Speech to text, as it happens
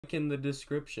Link in the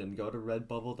description. Go to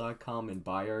redbubble.com and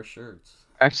buy our shirts.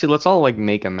 Actually, let's all like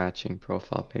make a matching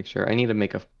profile picture. I need to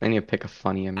pick a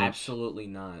funny image. Absolutely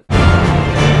not.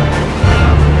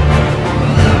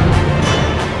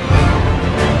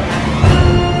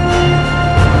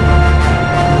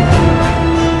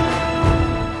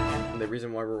 The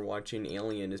reason why we're watching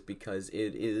Alien is because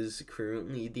it is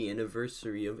currently the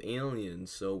anniversary of Alien,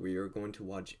 so we are going to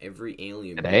watch every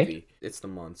Alien movie. It's the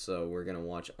month, so we're gonna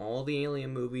watch all the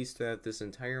Alien movies throughout this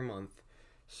entire month.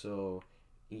 So,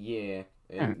 yeah,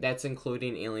 and that's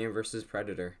including Alien vs.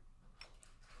 Predator.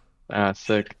 Ah,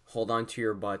 sick. Hold on to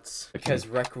your butts, because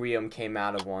Requiem came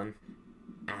out of one.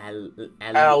 Alikv.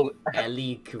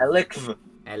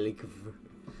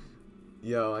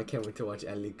 Yo, I can't wait to watch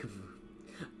Alikv.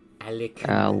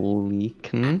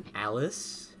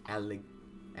 Alice?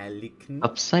 Alikn?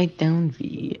 Upside down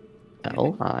V.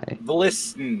 L-I.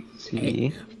 Listen.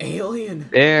 C. Alien!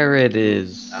 There it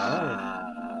is. Oh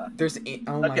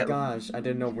my gosh, I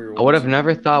didn't know we were watching. I would have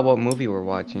never thought what movie we're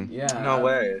watching. Yeah. No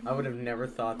way. I would have never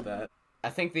thought that. I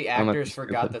think the actors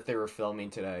forgot that they were filming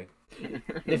today.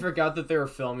 They forgot that they were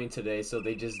filming today, so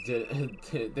they just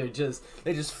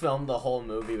they just filmed the whole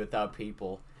movie without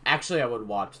people. Actually, I would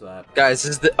watch that. Guys,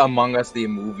 this is the Among Us the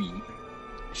movie.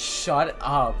 Shut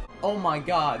up. Oh my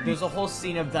god, there's a whole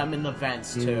scene of them in the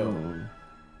vents, too.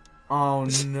 Oh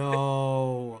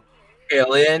no.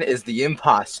 Alien is the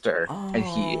imposter, and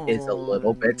he is a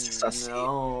little bit sussy.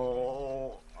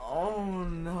 No. Oh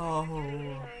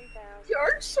no.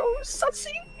 You're so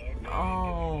sussy.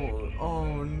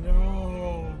 Oh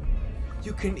no.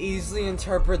 You can easily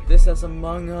interpret this as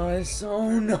Among Us.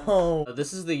 Oh no.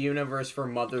 This is the universe for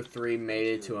Mother 3 made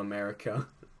it to America.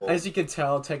 As you can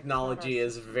tell, technology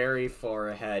is very far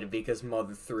ahead because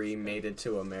Mother 3 made it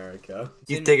to America.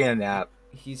 He's taking a nap.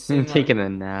 He's taking a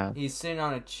nap. He's sitting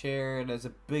on a chair and there's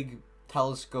a big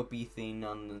telescopy thing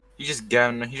on the... He's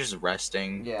just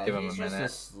resting. Yeah, give him he's a minute.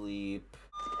 just asleep.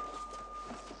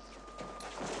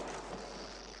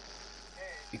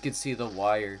 You can see the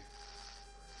wire.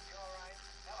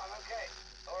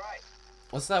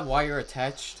 What's that wire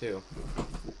attached to?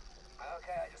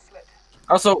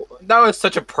 Also, that was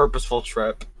such a purposeful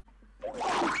trip.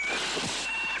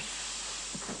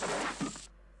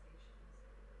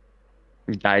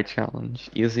 Die challenge.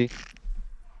 Easy.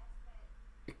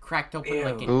 It cracked open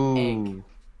like an egg.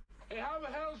 Hey, how the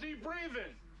hell is he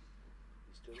breathing?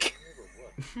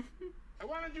 And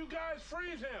why don't you guys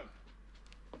freeze him?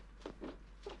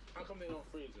 How come they don't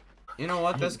freeze him? You know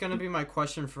what? That's gonna be my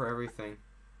question for everything.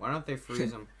 Why don't they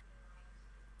freeze him?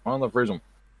 Why don't they freeze him?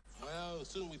 Well,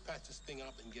 soon we patch this thing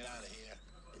up and get out of here.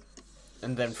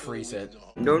 And then freeze it.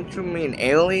 Don't you mean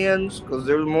aliens? Because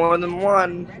there's more than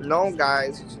one. No,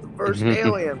 guys, it's the first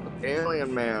alien.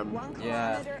 Alien man.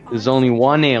 Yeah. There's only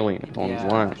one alien. Only Yeah.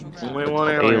 one. Only one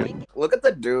alien. Look at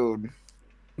the dude.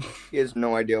 He has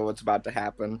no idea what's about to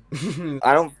happen.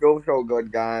 I don't feel so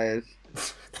good, guys.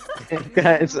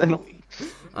 Guys,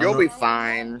 You'll be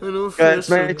fine. guys,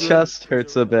 my chest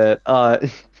hurts a bit. Yeah.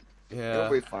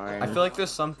 You'll be fine. I feel like there's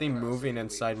something moving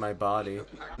inside my body.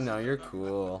 No, you're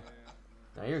cool.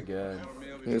 No, you're good.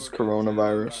 It's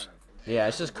coronavirus. Yeah,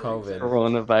 it's just COVID.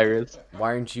 Coronavirus. Why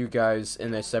aren't you guys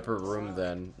in a separate room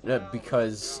then?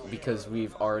 Because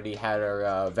we've already had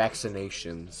our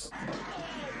vaccinations.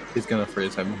 He's gonna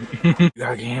freeze him. You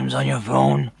got games on your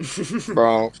phone?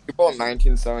 Bro, people in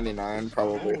 1979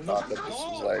 probably thought that this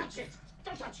was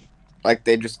like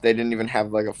they didn't even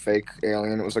have like a fake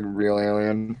alien. It was like a real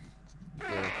alien.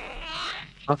 Yeah.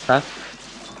 Okay.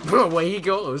 Away he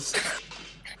goes.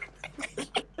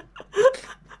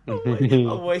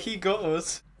 Away he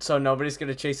goes. So nobody's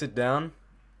gonna chase it down?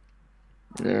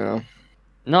 Yeah.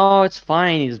 No, it's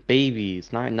fine. He's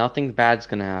babies. Nothing bad's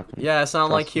gonna happen. Yeah, it's not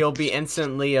Trust like me. he'll be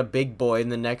instantly a big boy in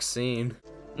the next scene.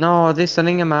 No, are they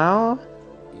sending him out?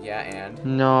 Yeah, and?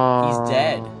 No. He's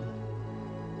dead.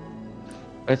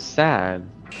 It's sad.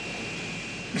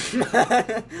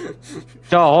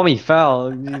 Yo, homie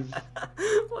fell.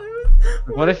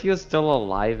 What if he was still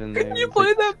alive in there? Can you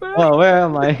play that back? Oh, where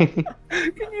am I?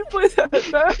 Can you play that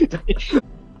back?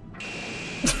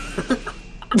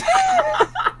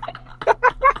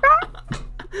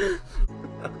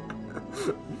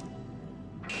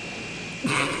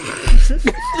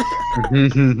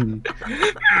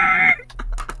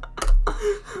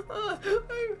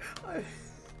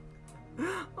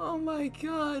 Oh my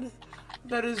god.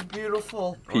 That is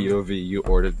beautiful. POV, you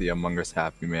ordered the Among Us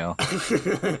Happy Meal.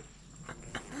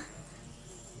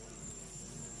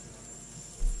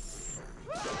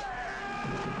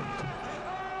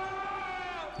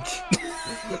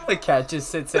 The cat just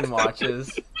sits and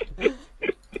watches.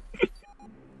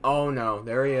 Oh no,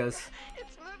 there he is.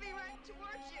 It's moving right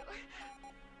towards you.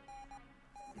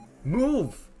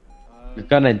 Move! You're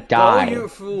gonna Go, die. you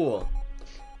fool!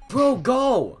 Bro,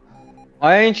 go!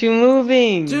 Why aren't you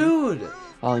moving? Dude!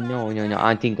 Oh no.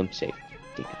 I think I'm safe.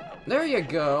 There you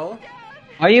go.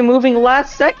 Why are you moving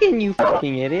last second, you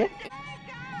fucking idiot?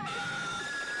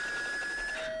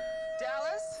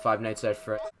 Dallas? Five Nights at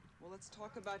Freddy's. Well, let's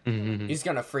talk about He's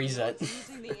gonna freeze it.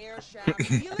 using the air shaft.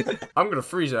 Feeling I'm gonna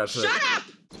freeze that shit. Shut up!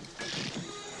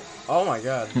 Oh my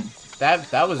god.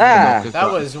 That was Ah.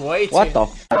 that was way too What the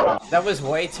f? that was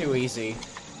way too easy.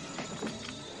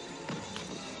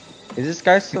 Is this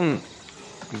guy some...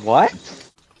 What?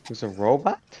 He's a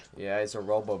robot? Yeah, it's a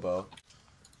robobo.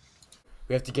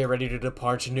 We have to get ready to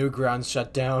depart. New grounds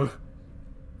shut down.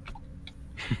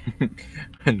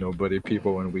 Nobody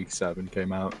people when week 7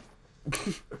 came out.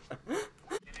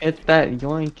 Hit that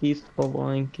yoinky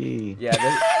spelunky. Yeah,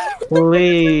 this,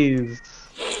 Please.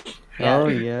 Yeah. Oh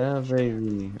yeah,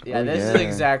 baby. yeah, Oh, this is yeah.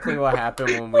 exactly what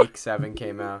happened when week 7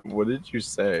 came out. What did you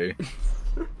say?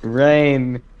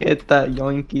 Rain, hit that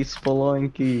yoinky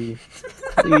spelunky.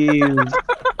 Please.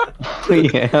 Oh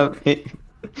yeah, baby.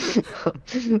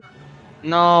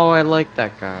 No, I like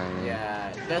that guy.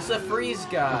 Yeah, that's the freeze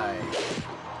guy.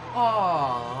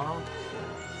 Aww.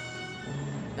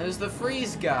 There's the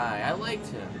freeze guy. I liked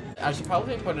him. I should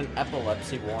probably put an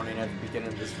epilepsy warning at the beginning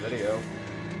of this video.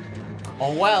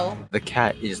 Oh well. The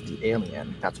cat is the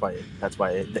alien. That's why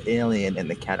the alien and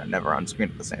the cat are never on screen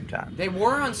at the same time. They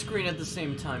were on screen at the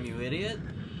same time, you idiot.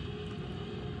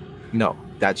 No,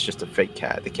 that's just a fake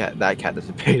cat. That cat is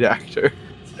a paid actor.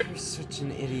 You're such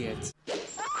an idiot.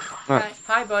 Huh.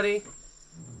 Hi, buddy.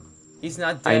 He's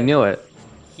not dead. I knew it.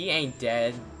 He ain't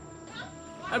dead.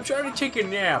 I'm trying to take a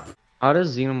nap. How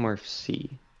does Xenomorph see?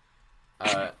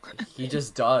 He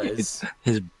just does.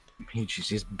 His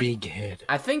big head.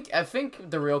 I think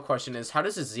the real question is, how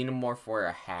does a xenomorph wear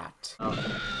a hat?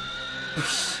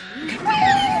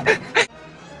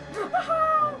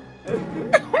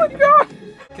 Oh my god!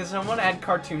 Can someone add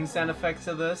cartoon sound effects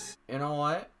to this? You know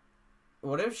what?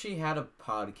 What if she had a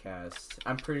podcast?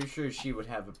 I'm pretty sure she would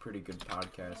have a pretty good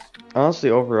podcast. Honestly,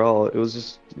 overall, it was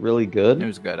just really good. It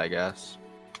was good, I guess.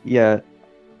 Yeah.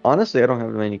 Honestly, I don't have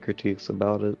many critiques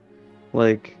about it.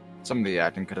 Like, Some of the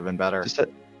acting could have been better. just that,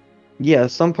 yeah,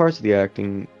 some parts of the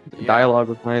acting, Yeah. dialogue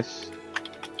was nice,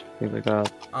 things like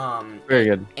that. Very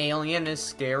good. Alien is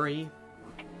scary,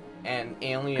 and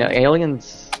Alien. Yeah,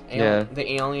 aliens. Yeah,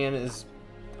 The Alien is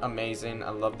amazing. I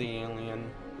love the Alien.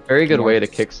 very good More way to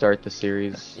s- kickstart the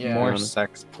series. Yeah. More honest.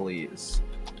 sex, please.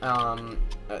 No.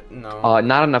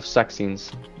 Not enough sex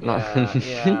scenes.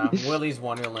 Yeah. Willy's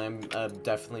Wonderland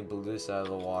definitely blew this out of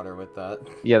the water with that.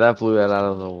 Yeah, that blew it out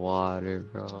of the water,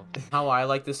 bro. How I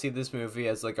like to see this movie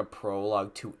as like a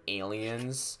prologue to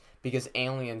Aliens, because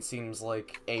Alien seems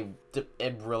like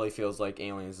it really feels like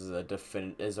Aliens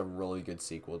is a really good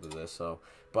sequel to this. So,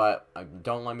 but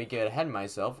don't let me get ahead of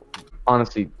myself.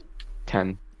 Honestly,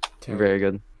 10. 10. Very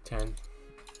good. 10.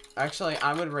 Actually,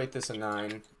 I would rate this a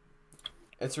 9.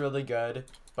 It's really good,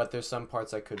 but there's some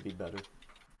parts that could be better.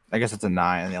 I guess it's a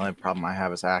 9, and the only problem I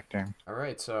have is acting.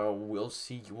 Alright, so we'll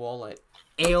see you all at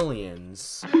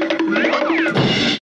Aliens.